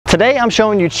Today I'm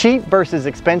showing you cheap versus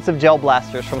expensive gel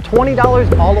blasters from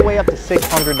 $20 all the way up to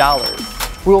 $600.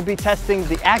 We will be testing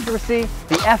the accuracy,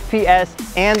 the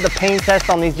FPS, and the pain test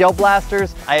on these gel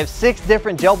blasters. I have 6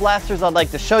 different gel blasters I'd like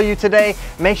to show you today.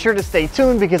 Make sure to stay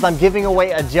tuned because I'm giving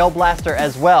away a gel blaster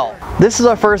as well. This is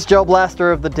our first gel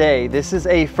blaster of the day. This is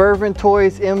a Fervent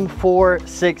Toys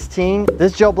M416.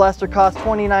 This gel blaster costs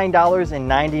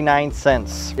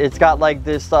 $29.99. It's got like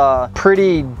this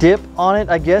pretty dip on it,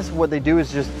 I guess. What they do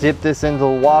is just dip this into the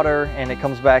water and it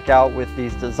comes back out with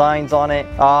these designs on it.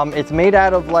 It's made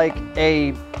out of like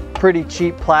a pretty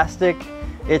cheap plastic.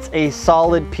 It's a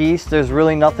solid piece. There's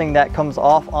really nothing that comes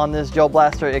off on this gel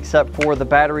blaster except for the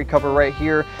battery cover right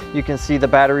here. You can see the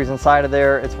batteries inside of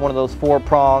there. It's one of those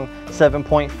 4-prong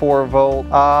 7.4 volt.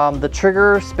 The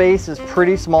trigger space is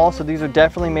pretty small, so these are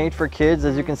definitely made for kids.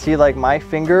 As you can see, like my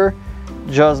finger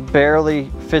just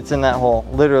barely fits in that hole,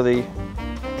 literally.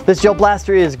 This gel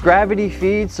blaster is gravity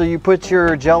feed, so you put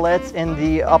your gelettes in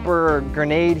the upper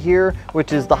grenade here,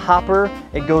 which is the hopper.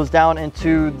 It goes down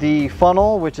into the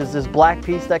funnel, which is this black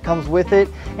piece that comes with it,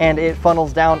 and it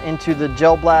funnels down into the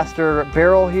gel blaster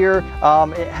barrel here.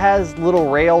 It has little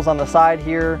rails on the side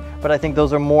here, but I think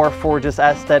those are more for just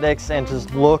aesthetics and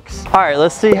just looks. All right,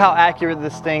 let's see how accurate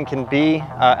this thing can be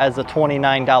as a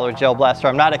 $29 gel blaster.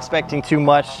 I'm not expecting too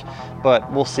much,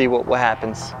 but we'll see what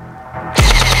happens.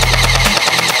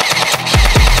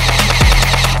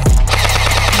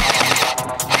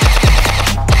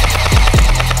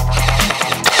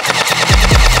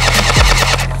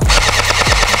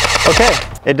 Okay,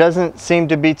 it doesn't seem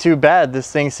to be too bad.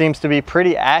 This thing seems to be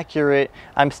pretty accurate.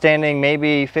 I'm standing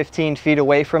maybe 15 feet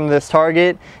away from this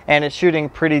target and it's shooting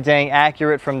pretty dang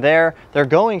accurate from there. They're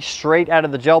going straight out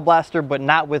of the gel blaster, but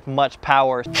not with much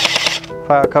power.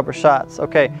 Fire a couple shots.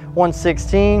 Okay,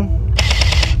 116,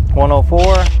 104,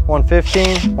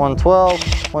 115, 112,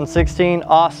 116,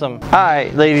 awesome. All right,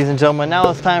 ladies and gentlemen, now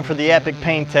it's time for the epic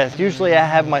pain test. Usually I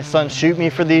have my son shoot me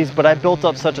for these, but I built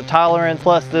up such a tolerance.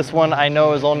 Plus this one I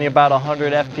know is only about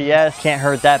 100 FPS. Can't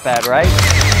hurt that bad, right?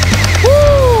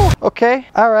 Woo! Okay,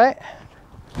 all right.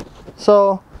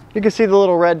 So you can see the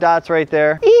little red dots right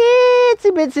there.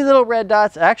 Itsy bitsy little red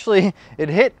dots. Actually, it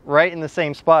hit right in the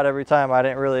same spot every time. I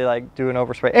didn't really like do an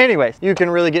overspray. Anyways, you can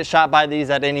really get shot by these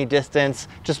at any distance.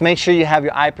 Just make sure you have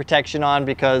your eye protection on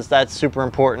because that's super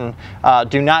important.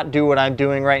 Do not do what I'm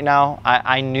doing right now.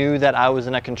 I knew that I was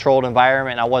in a controlled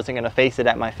environment and I wasn't gonna face it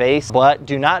at my face, but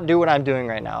do not do what I'm doing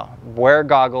right now. Wear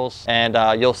goggles and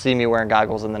you'll see me wearing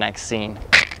goggles in the next scene.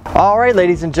 All right,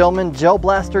 ladies and gentlemen, gel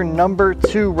blaster number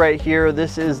 2 right here.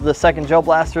 This is the second gel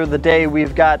blaster of the day.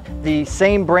 We've got the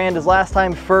same brand as last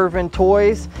time, Fervent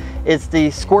Toys. It's the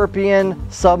Scorpion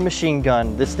submachine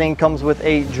gun. This thing comes with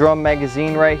a drum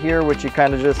magazine right here, which you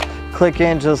kind of just click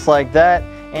in just like that.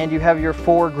 And you have your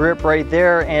foregrip right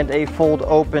there and a fold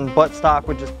open buttstock,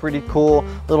 which is pretty cool.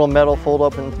 Little metal fold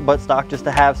open buttstock just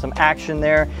to have some action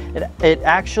there. It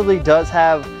actually does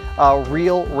have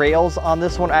real rails on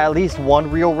this one, at least one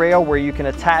real rail where you can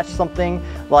attach something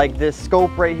like this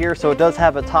scope right here. So it does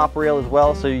have a top rail as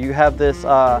well. So you have this,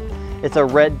 it's a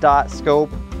red dot scope.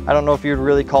 I don't know if you'd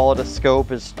really call it a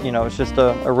scope. It's, you know, it's just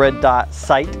a red dot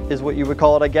sight is what you would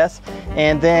call it, I guess.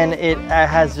 And then it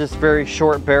has this very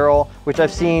short barrel, which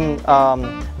I've seen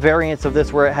variants of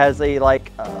this where it has a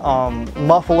like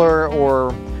muffler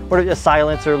or what, a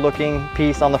silencer looking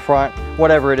piece on the front,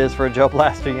 whatever it is for a gel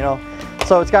blaster, you know.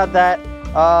 So it's got that.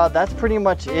 That's pretty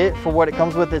much it for what it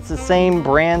comes with. It's the same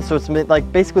brand, so it's like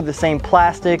basically the same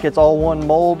plastic. It's all one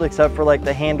mold except for like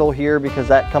the handle here because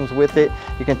that comes with it.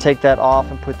 You can take that off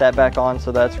and put that back on,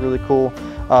 so that's really cool.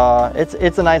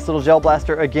 It's a nice little gel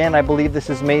blaster. Again, I believe this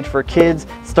is made for kids.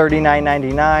 It's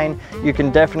 $39.99. You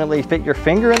can definitely fit your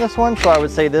finger in this one, so I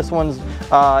would say this one's,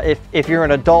 if you're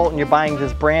an adult and you're buying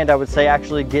this brand, I would say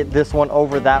actually get this one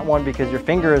over that one because your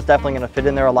finger is definitely going to fit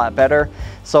in there a lot better.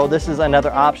 So this is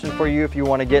another option for you if you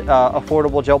want to get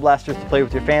affordable gel blasters to play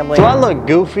with your family. Do I look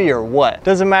goofy or what?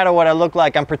 Doesn't matter what I look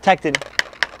like, I'm protected.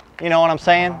 You know what I'm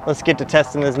saying? Let's get to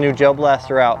testing this new gel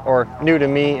blaster out, or new to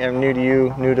me and new to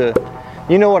you, new to,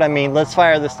 you know what I mean. Let's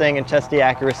fire this thing and test the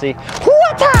accuracy.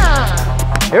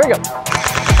 Here we go.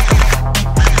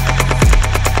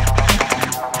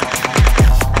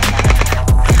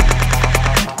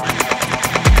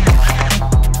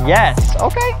 Yes,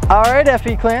 okay. All right,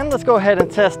 FE Clan, let's go ahead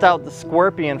and test out the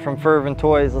Scorpion from Fervent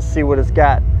Toys. Let's see what it's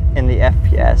got in the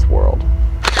FPS world.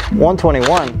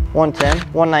 121, 110,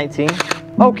 119.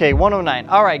 Okay, 109.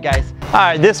 All right, guys. All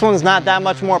right, this one's not that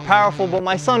much more powerful, but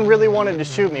my son really wanted to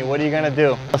shoot me. What are you gonna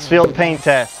do? Let's feel the pain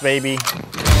test, baby.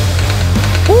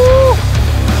 Woo! All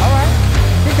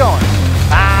right, keep going.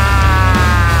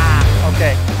 Ah!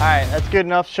 Okay. right, that's good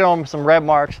enough. Show them some red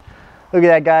marks. Look at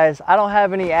that, guys. I don't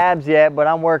have any abs yet, but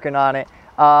I'm working on it.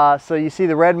 So you see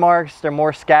the red marks, they're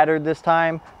more scattered this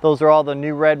time. Those are all the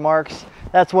new red marks.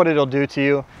 That's what it'll do to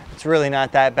you. It's really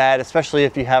not that bad, especially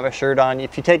if you have a shirt on.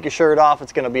 If you take your shirt off,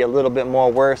 it's gonna be a little bit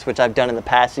more worse, which I've done in the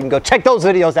past. You can go check those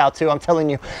videos out too. I'm telling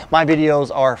you, my videos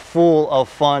are full of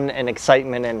fun and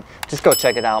excitement, and just go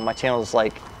check it out. My channel is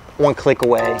like one click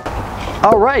away.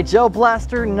 All right, gel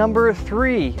blaster number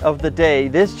 3 of the day.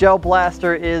 This gel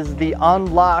blaster is the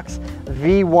Unlox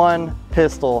V1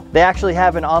 pistol. They actually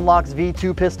have an Unlox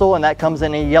V2 pistol, and that comes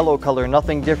in a yellow color.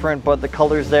 Nothing different but the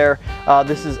colors there.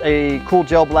 This is a cool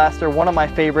gel blaster, one of my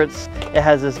favorites. It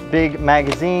has this big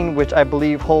magazine, which I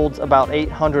believe holds about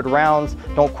 800 rounds.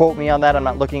 Don't quote me on that, I'm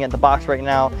not looking at the box right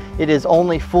now. It is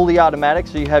only fully automatic,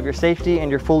 so you have your safety and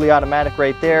your fully automatic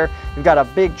right there. You've got a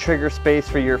big trigger space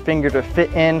for your finger to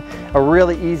fit in. A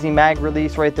really easy mag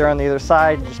release right there on the other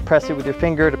side. Just press it with your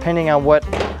finger, depending on what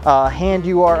hand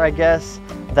you are, I guess.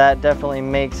 That definitely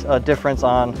makes a difference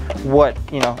on what,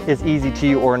 you know, is easy to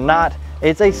you or not.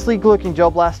 It's a sleek looking gel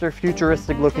blaster,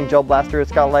 futuristic looking gel blaster.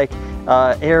 It's got like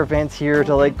air vents here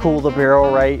to like cool the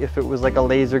barrel, right? If it was like a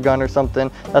laser gun or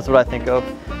something, that's what I think of.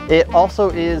 It also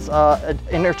is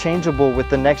interchangeable with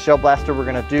the next gel blaster we're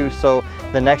gonna do. So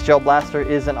the next gel blaster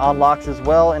is an Unlox as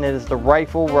well, and it is the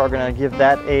rifle. We're gonna give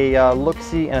that a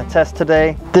look-see and a test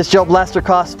today. This gel blaster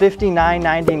costs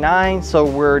 $59.99, so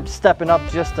we're stepping up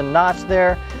just a notch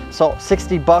there. So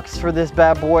 60 bucks for this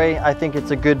bad boy. I think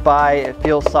it's a good buy. It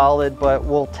feels solid, but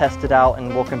we'll test it out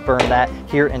and we'll confirm that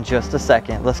here in just a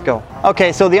second. Let's go.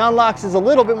 Okay, so the Unlox is a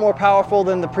little bit more powerful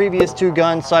than the previous 2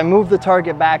 guns, so I moved the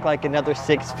target back like another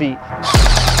 6 feet.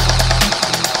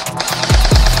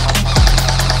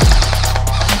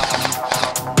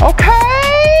 Okay!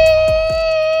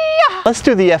 Let's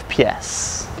do the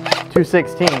FPS.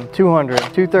 216, 200,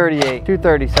 238,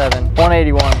 237,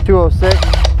 181,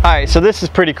 206. All right, so this is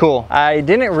pretty cool. I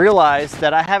didn't realize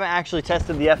that I haven't actually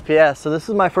tested the FPS, so this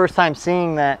is my first time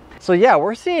seeing that. So yeah,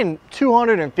 we're seeing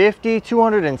 250,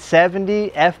 270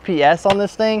 FPS on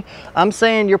this thing. I'm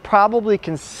saying you're probably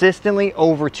consistently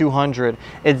over 200.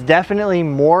 It's definitely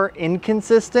more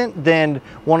inconsistent than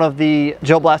one of the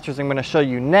gel blasters I'm gonna show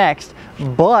you next,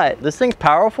 but this thing's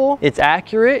powerful, it's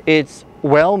accurate, it's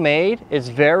well made, it's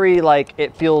very like,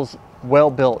 it feels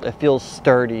well built, it feels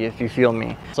sturdy, if you feel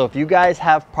me. So if you guys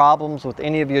have problems with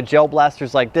any of your gel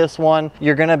blasters like this one,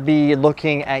 you're gonna be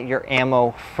looking at your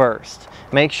ammo first.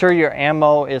 Make sure your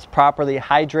ammo is properly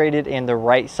hydrated and the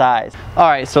right size. All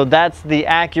right, so that's the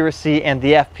accuracy and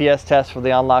the FPS test for the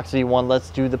Unlox V1. Let's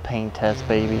do the pain test,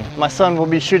 baby. My son will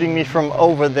be shooting me from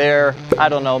over there, I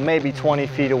don't know, maybe 20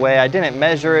 feet away. I didn't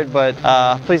measure it, but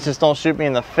please just don't shoot me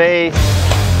in the face.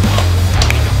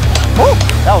 Woo,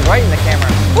 that was right in the camera.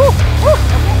 Woo, woo,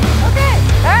 okay,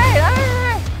 all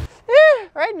right. Yeah,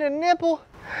 right in the nipple.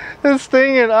 This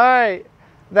thing, and all right.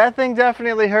 That thing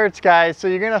definitely hurts, guys, so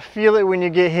you're gonna feel it when you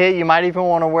get hit. You might even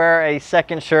want to wear a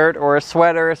second shirt or a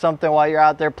sweater or something while you're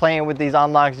out there playing with these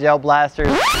Unlox gel blasters.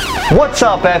 What's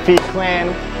up, FE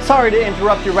Clan? Sorry to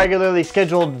interrupt your regularly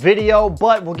scheduled video,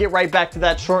 but we'll get right back to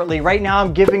that shortly. Right now,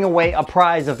 I'm giving away a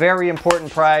prize, a very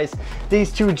important prize.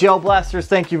 These 2 gel blasters,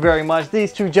 thank you very much.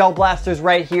 These 2 gel blasters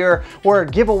right here were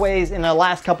giveaways in the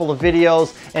last couple of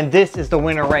videos, and this is the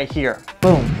winner right here.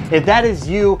 Boom. If that is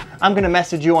you, I'm gonna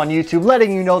message you on YouTube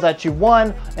letting you know that you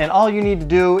won, and all you need to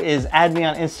do is add me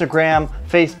on Instagram,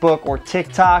 Facebook, or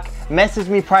TikTok. Message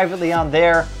me privately on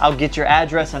there. I'll get your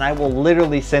address and I will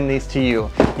literally send these to you.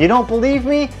 You don't believe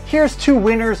me? Here's 2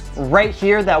 winners right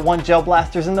here that won gel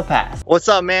blasters in the past. What's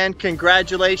up, man?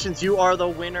 Congratulations, you are the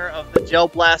winner of the gel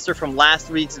blaster from last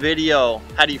week's video.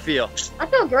 How do you feel? I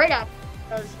feel great actually,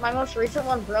 because my most recent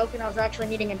one broke and I was actually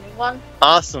needing a new one.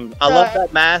 Awesome. I love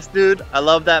that mask, dude. I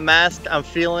love that mask. I'm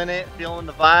feeling it, feeling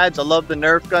the vibes. I love the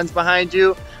Nerf guns behind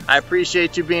you. I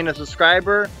appreciate you being a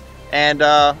subscriber, and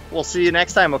we'll see you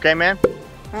next time, okay, man?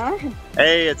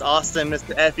 Hey, it's Austin,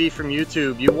 Mr. FE from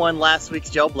YouTube. You won last week's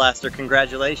gel blaster.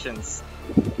 Congratulations.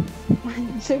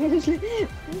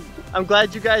 I'm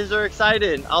glad you guys are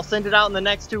excited. I'll send it out in the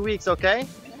next 2 weeks, okay?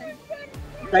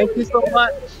 Thank you so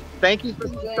much. Thank you for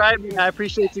subscribing. I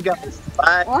appreciate you guys.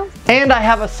 Bye. And I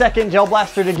have a second gel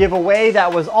blaster to give away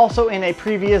that was also in a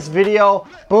previous video.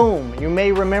 Boom. You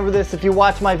may remember this if you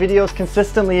watch my videos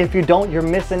consistently. If you don't, you're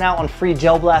missing out on free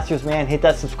gel blasters, man. Hit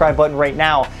that subscribe button right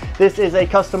now. This is a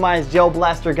customized gel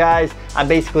blaster, guys. I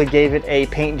basically gave it a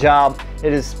paint job.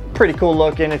 It is pretty cool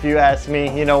looking if you ask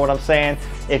me, you know what I'm saying.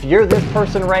 If you're this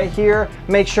person right here,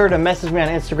 make sure to message me on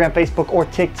Instagram, Facebook, or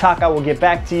TikTok. I will get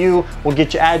back to you. We'll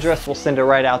get your address. We'll send it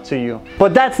right out to you.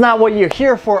 But that's not what you're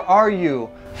here for, are you?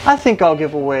 I think I'll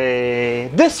give away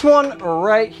this one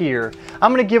right here.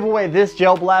 I'm gonna give away this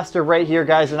gel blaster right here,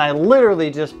 guys, and I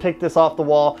literally just picked this off the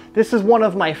wall. This is one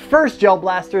of my first gel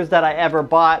blasters that I ever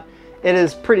bought. It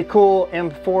is pretty cool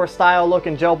M4 style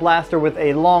looking gel blaster with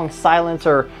a long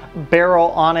silencer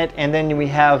barrel on it, and then we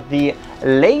have the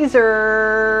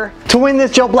laser. To win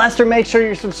this gel blaster, make sure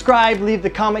you're subscribed, leave the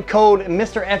comment code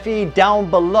Mr. FE down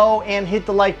below, and hit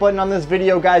the like button on this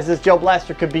video, guys. This gel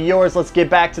blaster could be yours. Let's get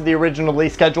back to the originally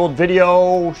scheduled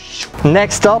video.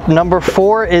 Next up, number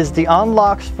 4 is the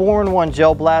Unlox 4-in-1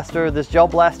 gel blaster. This gel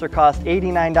blaster costs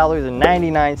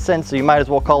 $89.99, so you might as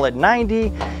well call it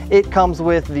 90. It comes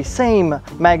with the same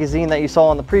magazine that you saw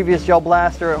on the previous gel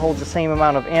blaster. It holds the same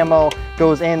amount of ammo,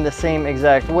 goes in the same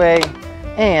exact way,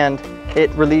 and it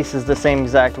releases the same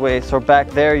exact way. So back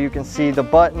there you can see the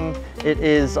button. It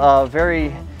is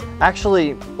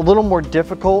actually a little more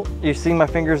difficult. You see my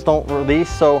fingers don't release,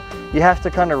 so you have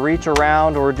to kind of reach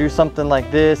around or do something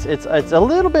like this. It's a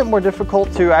little bit more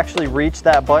difficult to actually reach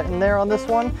that button there on this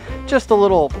one. Just a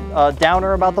little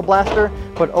downer about the blaster,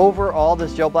 but overall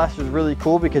this gel blaster is really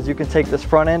cool because you can take this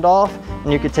front end off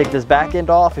and you can take this back end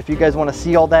off. If you guys want to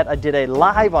see all that, I did a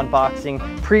live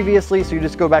unboxing previously, so you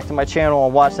just go back to my channel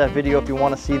and watch that video if you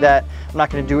want to see that. I'm not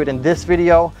going to do it in this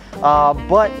video,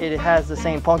 but it has the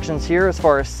same functions here as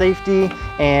far as safety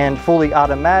and fully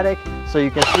automatic. So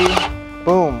you can see,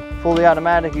 boom, fully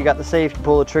automatic. You got the safe, you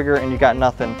pull the trigger and you got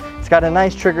nothing. It's got a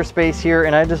nice trigger space here,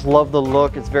 and I just love the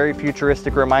look. It's very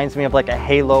futuristic. Reminds me of like a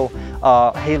Halo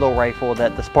rifle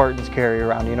that the Spartans carry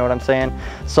around, you know what I'm saying?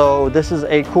 So this is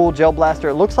a cool gel blaster.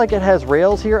 It looks like it has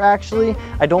rails here actually.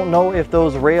 I don't know if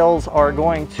those rails are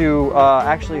going to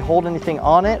actually hold anything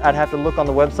on it. I'd have to look on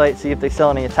the website, see if they sell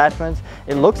any attachments.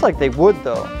 It looks like they would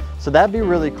though, so that'd be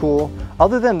really cool.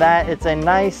 Other than that, it's a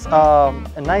nice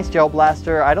gel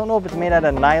blaster. I don't know if it's made out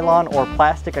of nylon or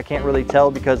plastic. I can't really tell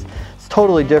because it's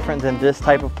totally different than this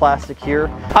type of plastic here.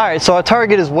 All right, so our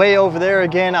target is way over there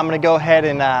again. I'm gonna go ahead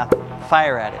and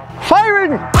fire at it.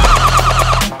 Firing!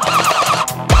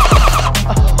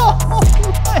 Oh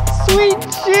my sweet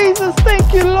Jesus,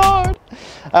 thank you, Lord.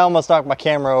 I almost knocked my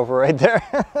camera over right there.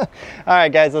 All right,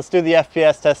 guys, let's do the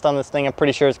FPS test on this thing. I'm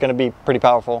pretty sure it's gonna be pretty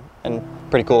powerful and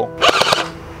pretty cool.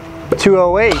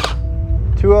 208,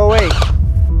 208,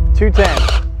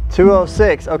 210,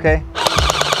 206, okay.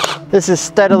 This is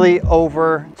steadily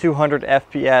over 200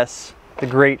 FPS. The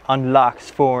great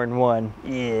Unlox 4-in-1,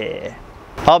 yeah.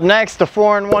 Up next, the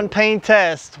 4-in-1 paint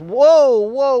test. Whoa,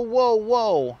 whoa, whoa,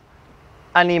 whoa.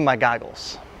 I need my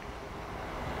goggles.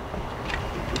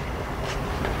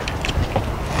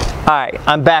 All right,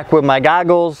 I'm back with my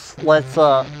goggles. Let's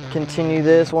continue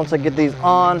this once I get these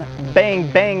on. Bang,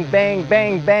 bang, bang,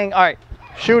 bang, bang. All right,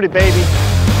 shoot it, baby.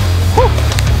 Whew.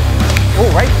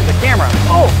 Oh, right to the camera.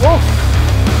 Oh, whoa.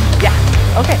 Yeah,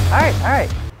 okay, all right.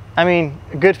 I mean,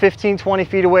 a good 15, 20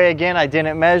 feet away again. I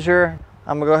didn't measure.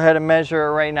 I'm gonna go ahead and measure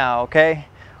it right now, okay?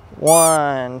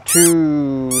 1,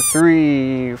 2,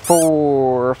 3,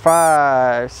 4,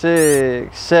 5,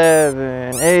 6,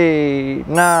 7, 8,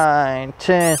 9,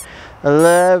 10,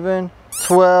 11,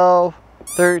 12,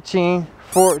 13,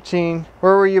 14.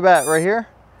 Where were you at? Right here?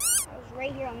 I was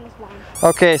right here on this line.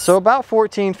 Okay, so about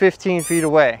 14, 15 feet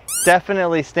away.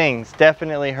 Definitely stings,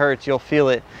 definitely hurts. You'll feel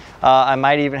it. I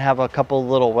might even have a couple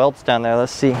little welts down there.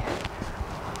 Let's see.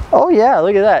 Oh yeah,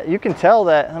 look at that. You can tell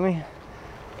that. Let me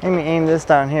aim this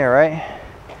down here, right?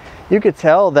 You could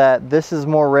tell that this is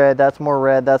more red, that's more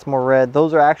red, that's more red.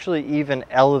 Those are actually even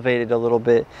elevated a little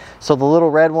bit. So the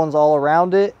little red ones all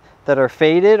around it that are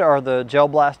faded are the gel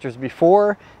blasters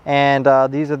before, and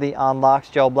these are the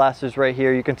Unlox gel blasters right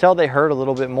here. You can tell they hurt a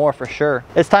little bit more for sure.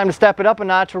 It's time to step it up a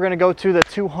notch. We're gonna go to the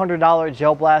 $200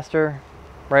 gel blaster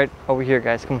right over here,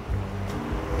 guys. Come on.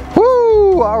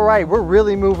 Woo! All right, we're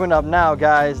really moving up now,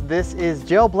 guys. This is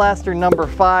gel blaster number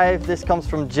 5. This comes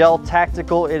from Gel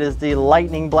Tactical. It is the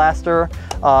lightning blaster,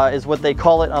 is what they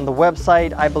call it on the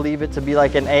website. I believe it to be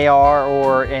like an AR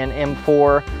or an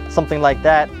M4, something like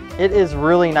that. It is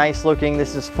really nice looking.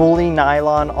 This is fully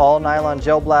nylon, all nylon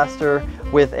gel blaster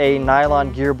with a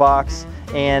nylon gearbox.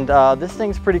 And this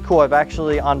thing's pretty cool. I've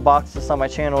actually unboxed this on my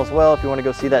channel as well. If you want to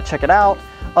go see that, check it out.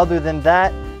 Other than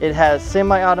that, it has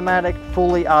semi-automatic,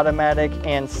 fully automatic,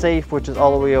 and safe, which is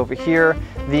all the way over here.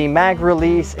 The mag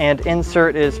release and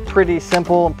insert is pretty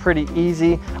simple and pretty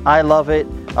easy. I love it.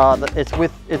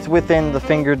 It's within the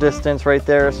finger distance right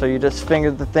there, so you just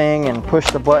finger the thing and push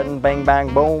the button, bang,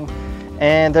 bang, boom.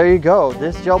 And there you go.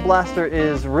 This gel blaster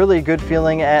is really good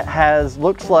feeling. It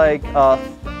looks like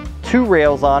 2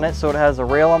 rails on it, so it has a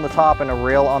rail on the top and a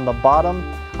rail on the bottom.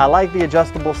 I like the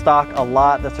adjustable stock a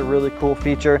lot. That's a really cool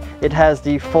feature. It has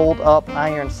the fold up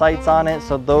iron sights on it,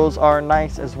 so those are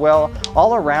nice as well.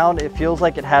 All around, it feels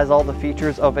like it has all the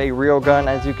features of a real gun.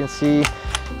 As you can see,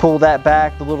 pull that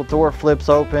back, the little door flips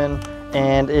open,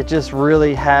 and it just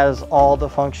really has all the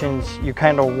functions you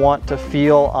kind of want to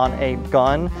feel on a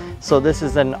gun. So this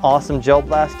is an awesome gel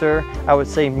blaster. I would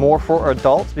say more for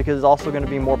adults because it's also going to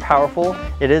be more powerful.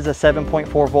 It is a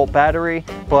 7.4 volt battery,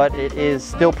 but it is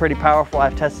still pretty powerful.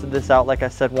 I've tested this out, like I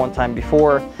said, one time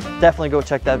before. Definitely go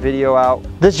check that video out.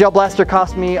 This gel blaster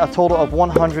cost me a total of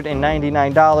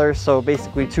 $199, so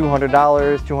basically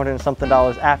 $200, 200 and something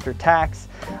after tax.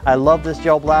 I love this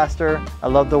gel blaster. I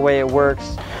love the way it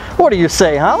works. What do you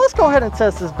say, huh? Let's go ahead and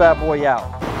test this bad boy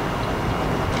out.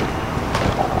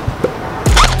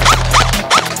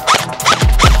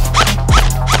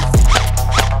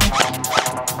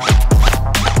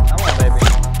 Come on, baby.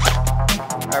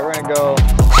 All right, we're gonna go.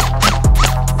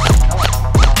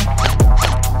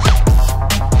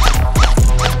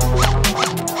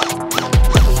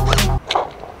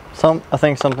 I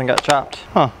think something got chopped.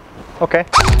 Huh. Okay.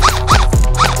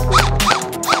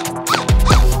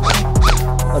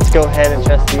 Let's go ahead and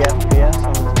test the FPS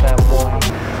on this bad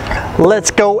boy.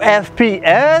 Let's go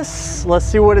FPS. Let's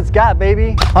see what it's got,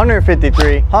 baby.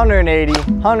 153, 180,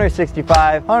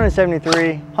 165,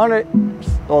 173, 100.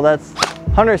 Well, that's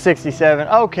 167.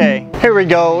 Okay, here we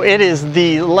go. It is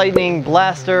the Lightning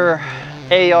Blaster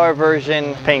AR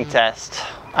version paint test.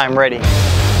 I'm ready.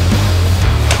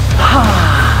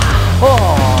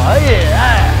 Oh,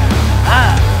 yeah.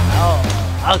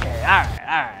 Oh, okay, all right.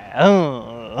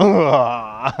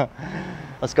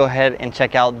 Let's go ahead and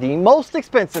check out the most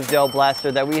expensive gel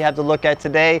blaster that we have to look at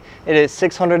today. It is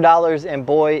 $600, and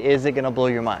boy, is it gonna blow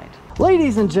your mind.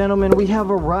 Ladies and gentlemen, we have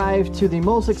arrived to the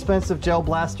most expensive gel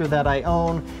blaster that I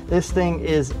own. This thing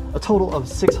is a total of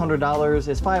 $600.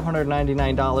 It's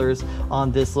 $599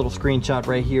 on this little screenshot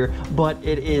right here, but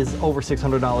it is over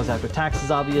 $600 after taxes,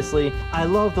 obviously. I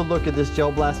love the look of this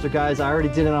gel blaster, guys. I already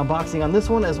did an unboxing on this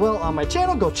one as well on my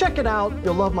channel. Go check it out.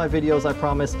 You'll love my videos, I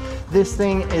promise. This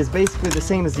thing is basically the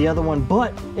same as the other one,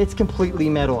 but it's completely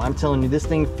metal. I'm telling you, this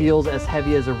thing feels as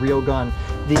heavy as a real gun.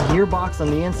 The gearbox on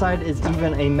the inside is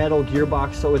even a metal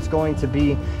gearbox, so it's going to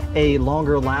be a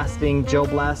longer lasting gel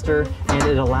blaster, and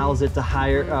it allows it to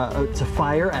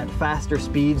fire at faster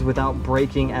speeds without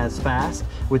breaking as fast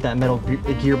with that metal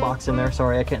gearbox in there.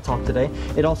 Sorry, I can't talk today.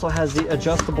 It also has the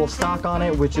adjustable stock on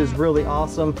it, which is really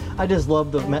awesome. I just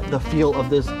love the feel of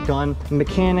this gun.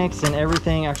 Mechanics and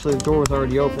everything. Actually, the door was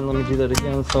already open. Let me do that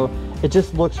again. So it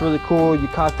just looks really cool. You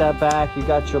cock that back, you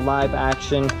got your live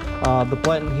action. The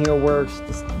button here works.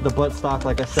 The butt stock,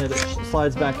 like I said, it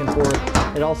slides back and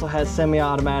forth. It also has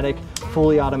semi-automatic,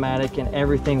 fully automatic, and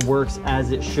everything works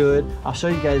as it should. I'll show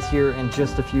you guys here in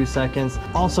just a few seconds.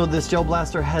 Also, this gel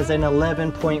blaster has an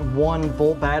 11.1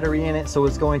 volt battery in it, so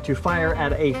it's going to fire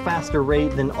at a faster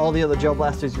rate than all the other gel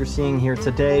blasters you're seeing here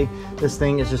today. This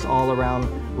thing is just all around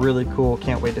really cool.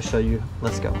 Can't wait to show you.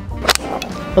 Let's go.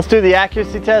 Let's do the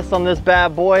accuracy test on this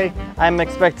bad boy. I'm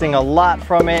expecting a lot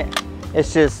from it.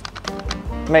 It's just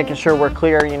making sure we're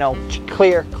clear, you know,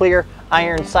 clear,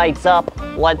 iron sights up.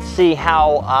 Let's see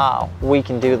how we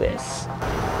can do this.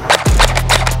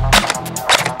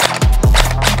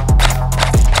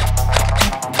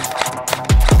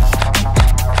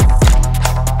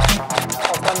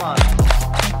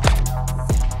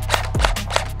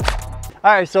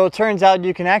 All right, so it turns out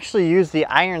you can actually use the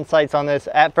iron sights on this.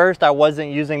 At first, I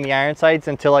wasn't using the iron sights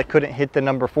until I couldn't hit the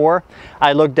number 4.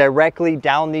 I looked directly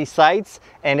down these sights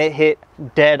and it hit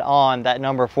dead on that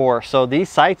number 4. So these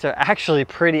sights are actually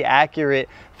pretty accurate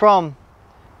from,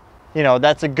 you know,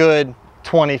 that's a good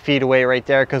 20 feet away right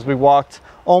there, because we walked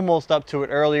almost up to it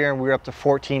earlier and we were up to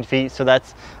 14 feet. So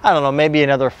that's, I don't know, maybe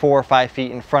another 4 or 5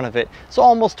 feet in front of it. So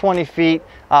almost 20 feet,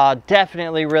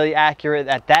 definitely really accurate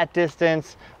at that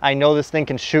distance. I know this thing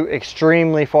can shoot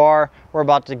extremely far. We're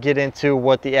about to get into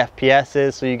what the FPS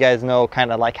is, so you guys know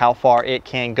kind of like how far it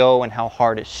can go and how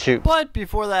hard it shoots. But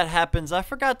before that happens, I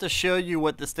forgot to show you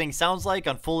what this thing sounds like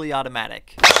on fully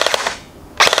automatic.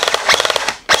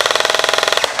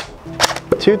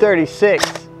 236,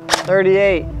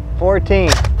 38, 14,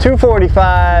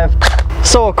 245.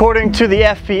 So according to the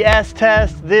FPS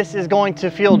test, this is going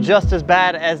to feel just as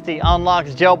bad as the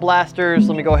Unlox gel blasters.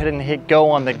 Let me go ahead and hit go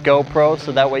on the GoPro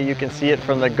so that way you can see it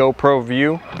from the GoPro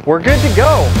view. We're good to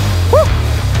go. Woo!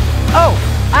 Oh,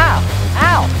 ow,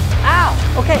 ow,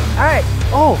 ow. Okay, all right.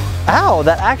 Oh, ow,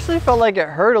 that actually felt like it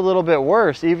hurt a little bit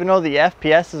worse, even though the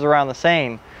FPS is around the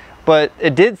same. But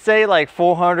it did say like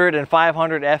 400 and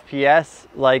 500 FPS,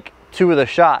 like 2 of the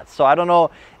shots. So I don't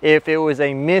know if it was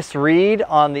a misread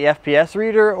on the FPS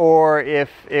reader or if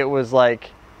it was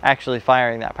like actually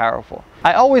firing that powerful.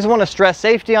 I always want to stress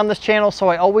safety on this channel, so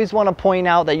I always want to point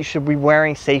out that you should be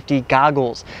wearing safety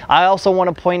goggles. I also want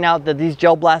to point out that these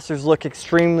gel blasters look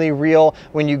extremely real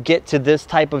when you get to this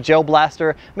type of gel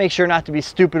blaster. Make sure not to be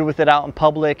stupid with it out in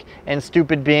public, and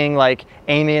stupid being like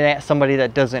aiming at somebody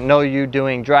that doesn't know you,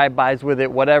 doing drive-bys with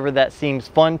it, whatever that seems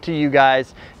fun to you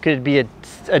guys could be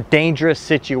a dangerous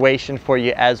situation for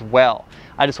you as well.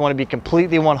 I just want to be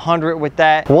completely 100 with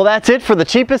that. Well, that's it for the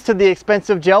cheapest to the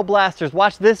expensive gel blasters.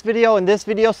 Watch this video and this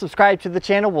video, subscribe to the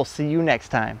channel. We'll see you next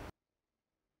time.